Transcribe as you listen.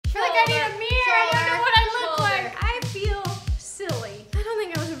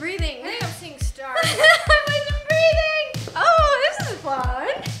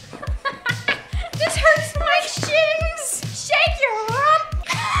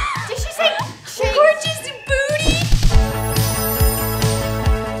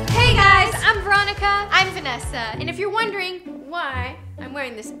I'm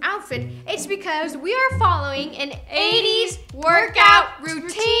wearing this outfit, it's because we are following an 80s workout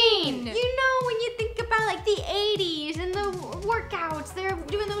routine. You know, when you think about like the 80s and the workouts, they're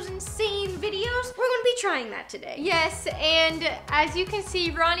doing those insane videos. We're gonna be trying that today. Yes, and as you can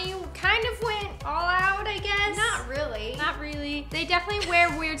see, Ronnie kind of went all out, I guess. Not really. Not really. They definitely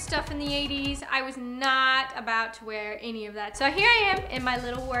wear weird stuff in the 80s. I was not about to wear any of that. So here I am in my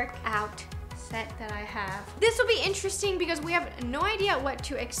little workout set that I have. This will be interesting because we have no idea what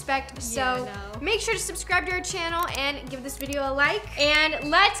to expect. So make sure to subscribe to our channel and give this video a like. And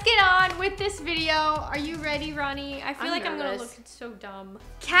let's get on with this video. Are you ready, Ronnie? I feel like I'm gonna look so dumb.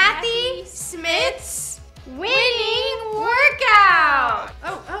 Kathy Smith's winning workout.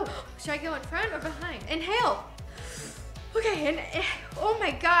 Oh, should I go in front or behind? Inhale. Okay, and oh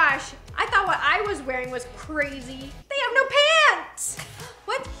my gosh, I thought what I was wearing was crazy. They have no pants.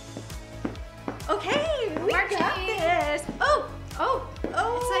 What? Okay, we got this. Oh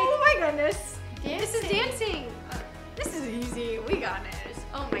my goodness. Dancing. This is dancing. This is easy. We got this.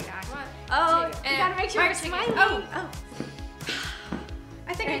 Oh my gosh. Oh, you gotta make sure we're smiling. Oh.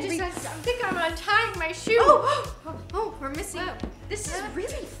 I think I'm untying my shoe. Oh, we're missing. Whoa. This is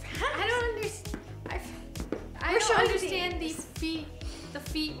really fast. I don't understand. I don't understand the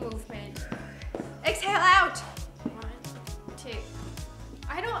feet movement. Exhale out. 1, 2.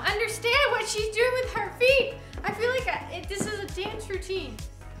 I don't understand what she's doing with her feet. I feel like this is a dance routine.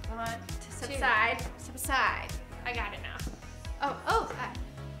 1, 2. Subside. I got it now.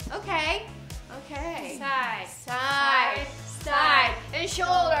 Okay. Side. And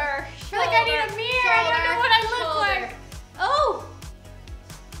shoulder. I feel like I need a mirror. I don't know what I look like. Oh.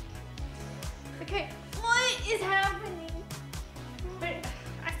 Okay. What is happening? But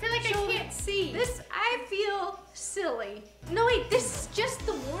I feel like I can't see. I feel silly. No wait, this is just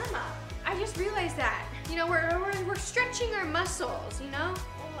the warm up. I just realized that. You know, we're stretching our muscles. You know.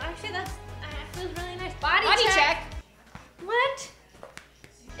 Oh, actually, that feels really nice. Body check. What?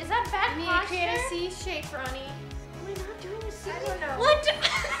 Is that bad You need posture? to create a C shape, Ronnie. We're not doing a C. I don't know. What?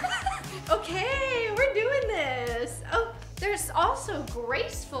 Okay, we're doing this. Oh, there's also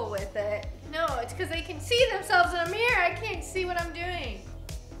graceful with it. No, it's because they can see themselves in a mirror. I can't see what I'm doing.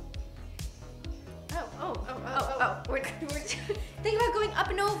 We're think about going up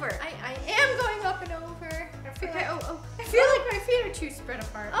and over. I am going up and over. I feel like my feet are too spread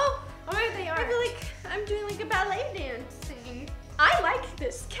apart. Oh, maybe they are. I feel like I'm doing like a ballet dancing. I like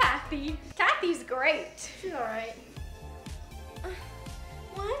this, Kathy. Kathy's great. She's all right.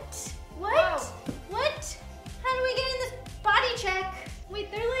 What? Whoa. What? How do we get in this body check? Wait,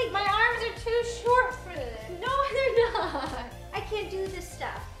 they're like, my arms are too short for this. No, they're not. I can't do this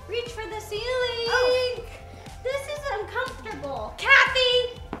stuff. Reach for the ceiling. Oh. This is uncomfortable.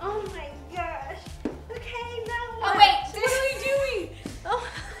 Kathy! Oh my gosh. Okay, now Oh what? wait, what are we doing?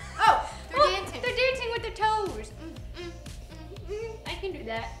 They're dancing. They're dancing with their toes. I can do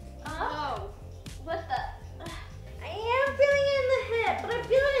that. Oh. What the? I am feeling it in the hip, but I'm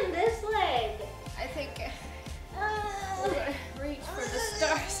feeling it in this leg. I think reach for the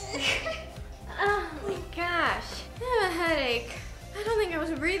stars. Oh my gosh. I have a headache. I don't think I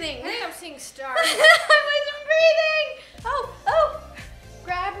was breathing. I think I'm seeing stars. I wasn't breathing. Oh.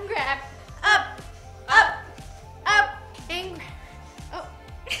 Grab and grab. Up, and grab. Oh.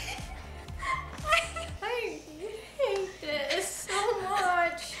 I hate this so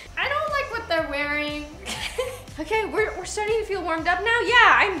much. I don't like what they're wearing. Okay, we're starting to feel warmed up now.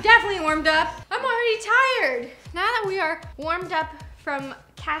 Yeah, I'm definitely warmed up. I'm already tired. Now that we are warmed up from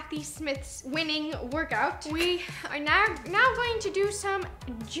Kathy Smith's winning workout, we are now going to do some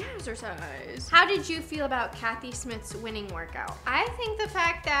jazzercise. How did you feel about Kathy Smith's winning workout? I think the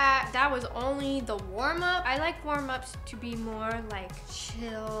fact that was only the warm-up. I like warm-ups to be more like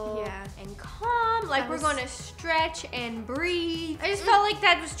chill and calm. Like we're gonna stretch and breathe. I just felt like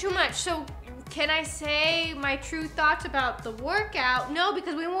that was too much. So can I say my true thoughts about the workout? No,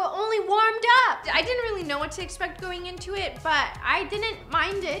 because we were only warmed up. I didn't really know what to expect going into it, but I didn't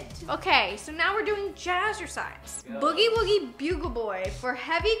mind it. Okay, so now we're doing jazzercise. Boogie Woogie Bugle Boy for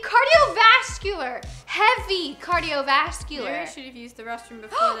heavy cardiovascular. Heavy cardiovascular. Maybe I should have used the restroom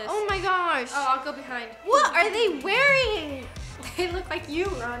before this. Oh my gosh. Oh, I'll go behind. What are they wearing? They look like you,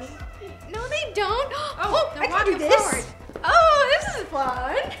 Ronnie. No, they don't. Oh, I can do this. Forward. Oh, this is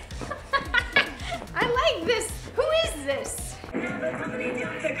fun. I like this. Who is this?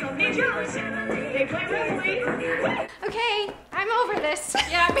 Okay, I'm over this.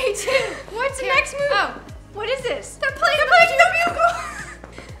 Yeah, me too. What's the next move? Oh, what is this? they're playing the bugle.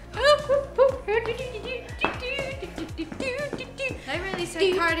 I really said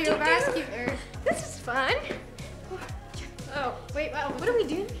cardiovascular. This is fun. Oh, wait, wow. What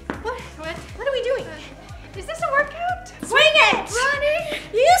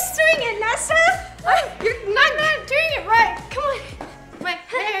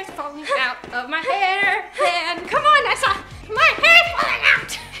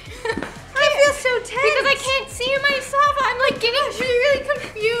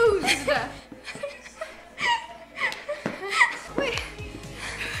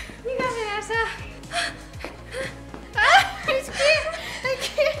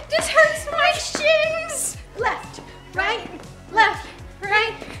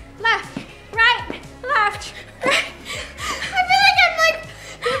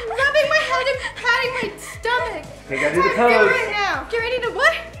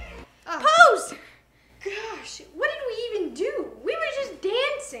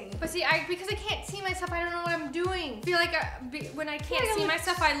see, because I can't see myself, I don't know what I'm doing. I feel like when I can't see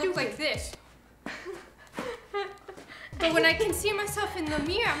myself, I look like this. But when I can see myself in the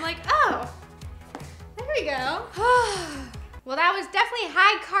mirror, I'm like, oh, there we go. Well, that was definitely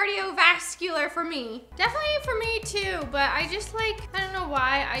high cardiovascular for me. Definitely for me too, but I just like, I don't know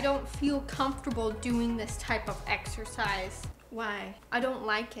why I don't feel comfortable doing this type of exercise. Why? I don't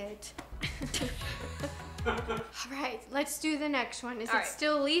like it. All right, let's do the next one. Is All it right.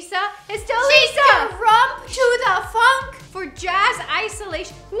 still Lisa? It's still Shake Lisa! your rump to the funk. For jazz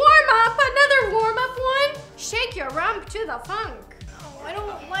isolation. Warm up, another warm up one. Shake your rump to the funk. Oh, I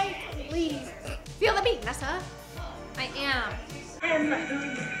don't like these. Feel the beat, Nessa. I am. There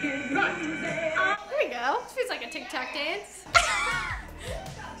we go. This feels like a TikTok dance.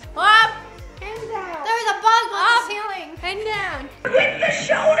 Up and down. There's a bug on Up the ceiling. and down. With the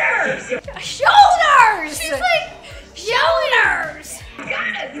shoulders! Shoulders! She's like, shoulders!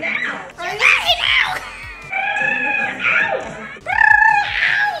 Got it now!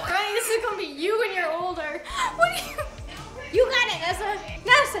 Ronnie, this is gonna be you when you're older. What do you got it, Nessa.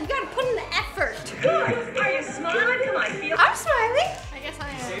 Nessa, you gotta put in the effort. Good! Are you smiling? Come on, feel I'm smiling. I guess I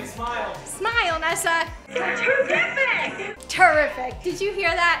am. Same smile. Smile, Nessa. terrific! Terrific. Did you hear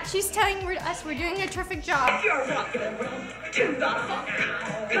that? She's telling us we're doing a terrific job. You're rocking and roll to the funk.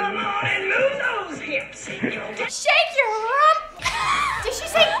 Come on and move those hips. Shake your rump. Did she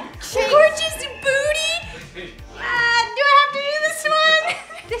say Shake. gorgeous booty? Do I have to do this one?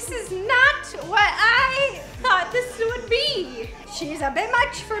 This is not what I thought this would be. She's a bit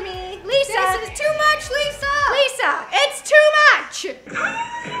much for me. Lisa. This is too much, Lisa. Lisa, it's too much.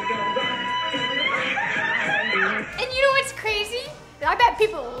 And you know what's crazy? I bet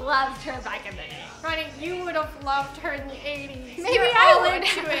people loved her back in the day. Ronnie, you would have loved her in the 80s. Maybe You're I all would.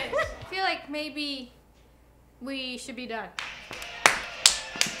 into it. I feel like maybe we should be done.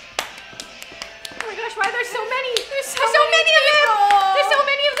 Oh my gosh, why are there so many? There's so many many of them. people. There's so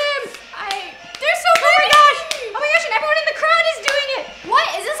many of them. There's so Oh my gosh. Oh my gosh, and everyone in the crowd is doing it. What?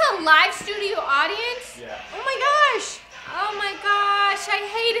 Is this a live studio audience? Yeah. Oh my gosh. Oh my gosh, I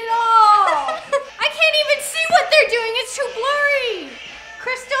hate it all. I can't even see what they're doing. It's too blurry.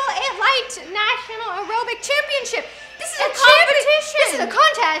 Crystal and Light National Aerobic Championship. This is A a competition. This is a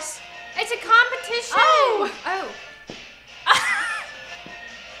contest. It's a competition. Oh. Oh.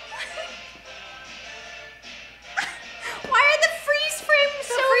 Why are the freeze frames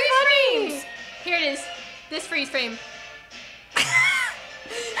so funny? frames. Here it is. This freeze frame.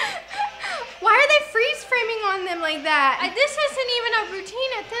 Why are they freeze framing on them like that? This isn't even a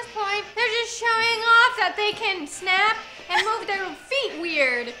routine at this point. They're just showing off that they can snap and move their feet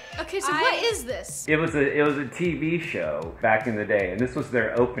weird. Okay, so what is this? It was a TV show back in the day, and this was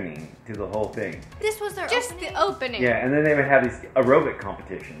their opening to the whole thing. This was their Just opening? the opening. Yeah, and then they would have these aerobic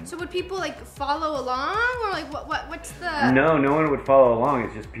competitions. So would people like follow along, or like what's the? No one would follow along.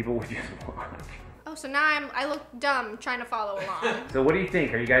 It's just people would just watch. Oh, so now I look dumb trying to follow along. So what do you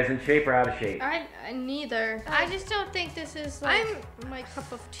think? Are you guys in shape or out of shape? I neither. I just don't think this is like my cup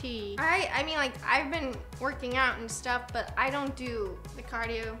of tea. I mean, like, I've been working out and stuff, but I don't do the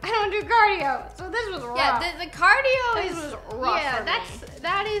cardio. I don't do cardio, so this was rough. Yeah, the cardio This is was rough yeah. for me.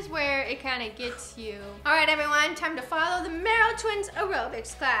 That is where it kind of gets you. All right, everyone, time to follow the Merrill Twins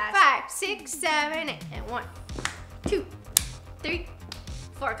aerobics class. 5, 6, 7, 8, and 1, 2, 3,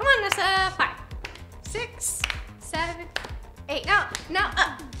 4. Come on, Nessa. 5, 6, 7, 8. Now,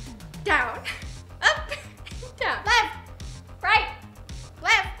 up, down, up, down, left, right,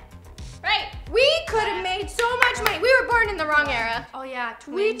 left, right. We could have made so much money. We were born in the wrong era. Oh yeah,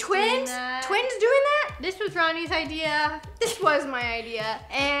 We twins? Twins doing that? This was Ronnie's idea. This was my idea,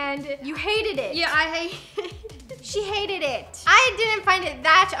 and you hated it. Yeah, I hate. She hated it. I didn't find it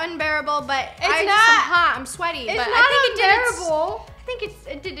that unbearable, but I'm not- hot. I'm sweaty. It's but not I think unbearable. I think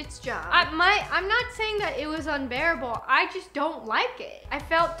it did its job. I'm not saying that it was unbearable. I just don't like it. I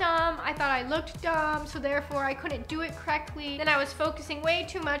felt dumb. I thought I looked dumb, so therefore I couldn't do it correctly. Then I was focusing way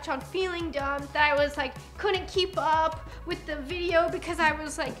too much on feeling dumb that I was like couldn't keep up with the video because I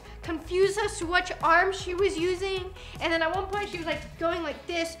was like confused as to which arm she was using. And then at one point she was like going like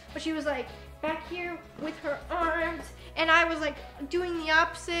this, but she was like back here with her arms, and I was like doing the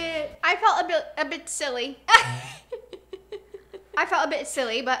opposite. I felt a bit silly. I felt a bit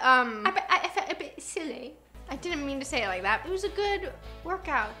silly, but I felt a bit silly. I didn't mean to say it like that. It was a good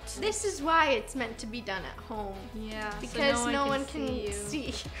workout. This is why it's meant to be done at home. Yeah, Because so no one can you.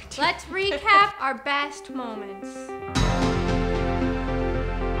 see. Let's recap our best moments.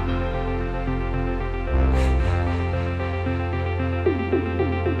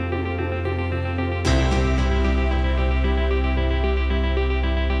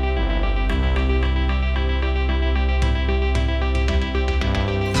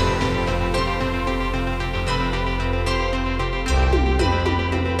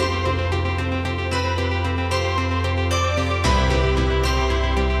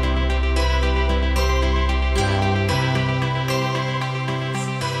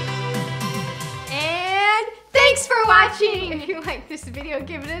 like this video,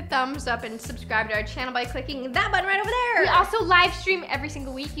 give it a thumbs up and subscribe to our channel by clicking that button right over there. We also live stream every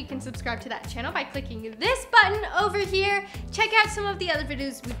single week. You can subscribe to that channel by clicking this button over here. Check out some of the other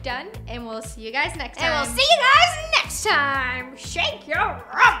videos we've done, and we'll see you guys next time. And we'll see you guys next time. Shake your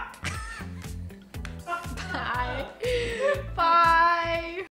rump. Bye. Bye.